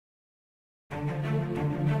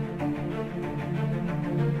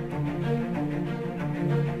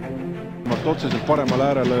sealt otseselt paremale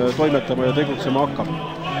äärele toimetama ja tegutsema hakkab.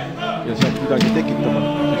 Ja sealt midagi tekitama,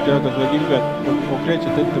 sest teada seda kilget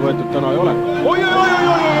konkreetselt ette võetud täna ei ole. Oi!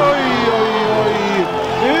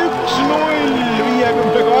 1-0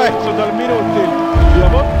 58. minutil ja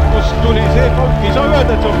vot, kust tuli see pauk. Ei saa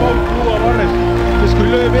öelda, et see on pauk Luua Varres, sest kui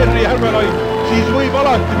lööb Henri Järvelaid, siis võib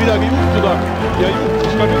alati midagi juhtuda ja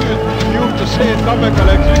juhtus ka nüüd. Juhtus see, et Tammeka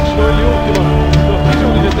läks 1-0 juhtuma.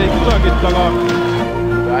 Sisuliselt ei kusagilt, aga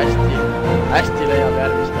hästi leiab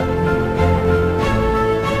järgmist.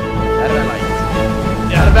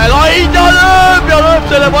 Järvelaid ja lööb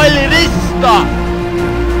selle palli rista.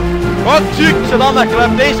 2-1 ja Tammeka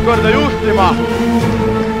läheb teist korda juhtima.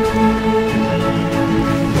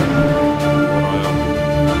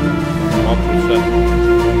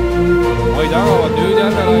 Hoid jagavad nüüd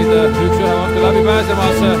Järvelaid 1-1 vastu läbi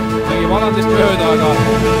pääsemas. Tegi valandist mööda, aga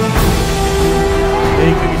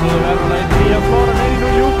ikkagi suudab Järvelaid viia Flora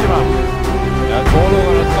 4-0 juhtima. Ja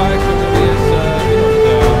olukorras 85 minut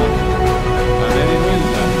ja 4-0.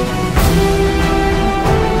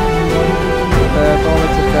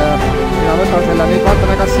 Toomits, et mina võtan selle, nüüd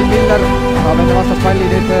vaatame, kas siin Miller saab enne vastast palli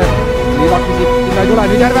nüüd Liivak küsib, sinna ei tule,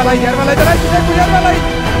 nüüd Järvelaid ja läbi tekku Järvelaid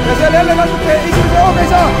ja seal jälle natuke esimese hooga ei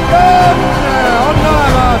saa ja on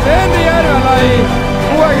olemas Henri Järvelaid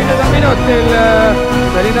 60. minutil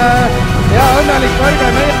selline hea õnnelik kõrge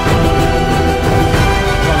meie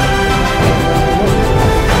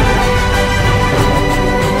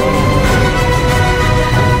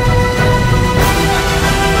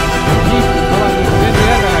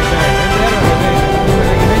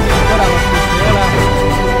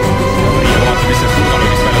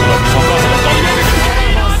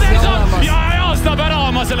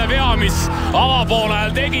selle vea, mis avapoole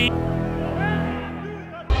ajal tegi.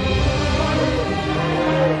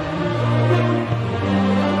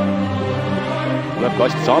 Tuleb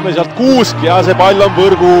kast, saame sealt Kuusk ja see pall on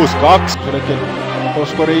võrgus 2.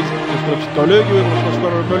 Koskori istus tuleb siit ka löögivõrgus,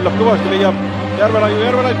 Koskor möllab kõvasti, leiab Järvelaid,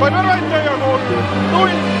 pall Järvelaid ja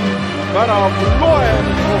 3-0. Värav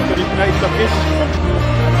loeb, kohtunik näitab, kes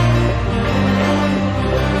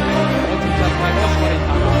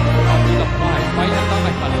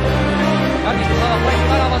järgist saadab palli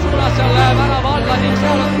värava suunas seal värava alla ning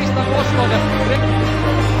seal on Kristjan Koskor.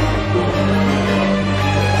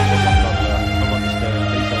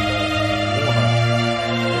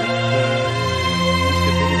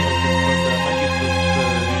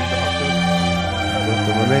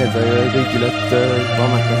 Võtame meelde kõigile, et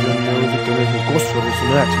Tammekas on ju niisugune Koskoris on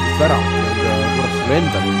 19 värav ja korras selle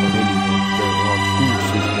enda nüüd on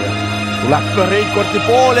 4-6 siis tuleb ka Reinkorti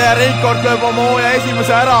poole ja Reinkort lööb oma hooaja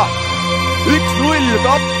esimese ära. 1-0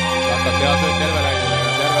 tapp. Hakkab hea sööt Järvelaidile,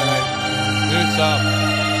 Järvelaid nüüd saab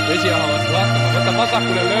vesiala vastu vahtama, võtab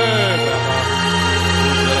vasakule, lööb, aga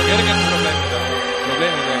seda kergelt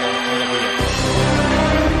probleemidega mõõda püüa.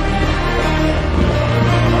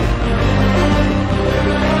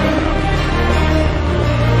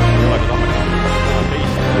 Ei olegi Tammeka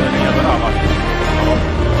teist ja värava.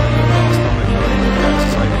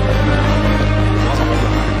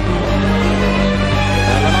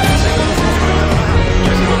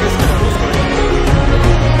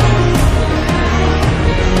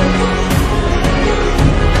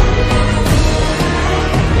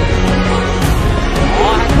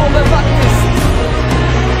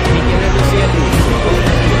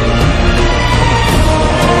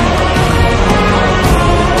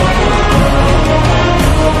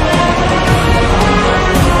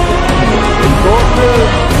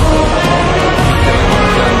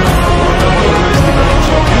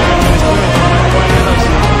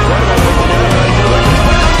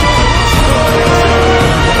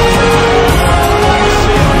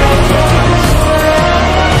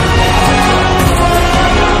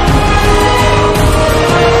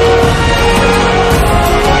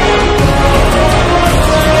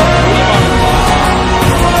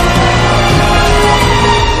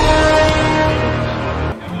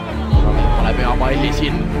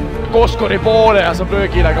 Koskori poole ja saab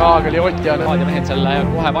löögile ka, aga Lioti on ja mehed seal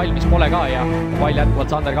kohe valmis pole ka ja pall jätkuvalt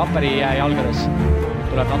Sander Kamperi jalgades.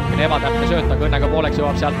 Tuleb natukene ebatäpne sööt, aga õnnega pooleks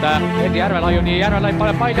jõuab sealt Henri Järvelaiuni. Järvelaid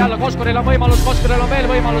paneb palli alla, Koskoril on võimalus, Koskoril on veel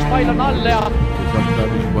võimalus, pall on all ja sealt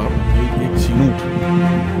läheb juba sinu.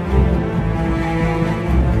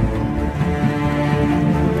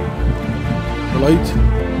 Laid,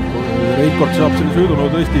 Reinkord saab selle sööduna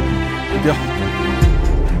tõesti, et jah.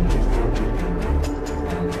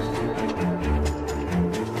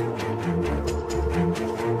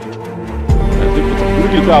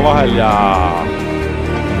 Pea vahel ja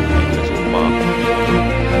summa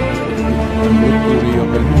Jüri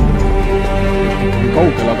on veel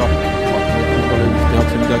kaugel, aga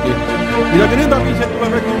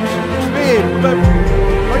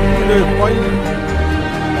pall.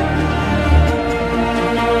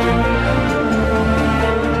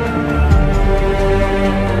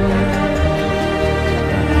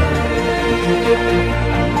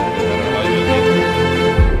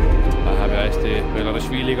 Läheb ja hästi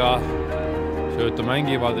Belarusviliga söötu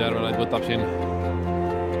mängivad, Järvelaid võtab siin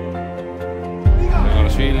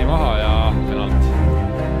Belarusvili maha ja penalt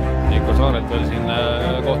Niko Saarelt veel siin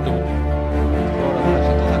kohtub.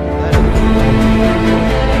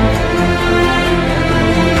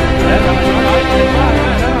 Järvelaid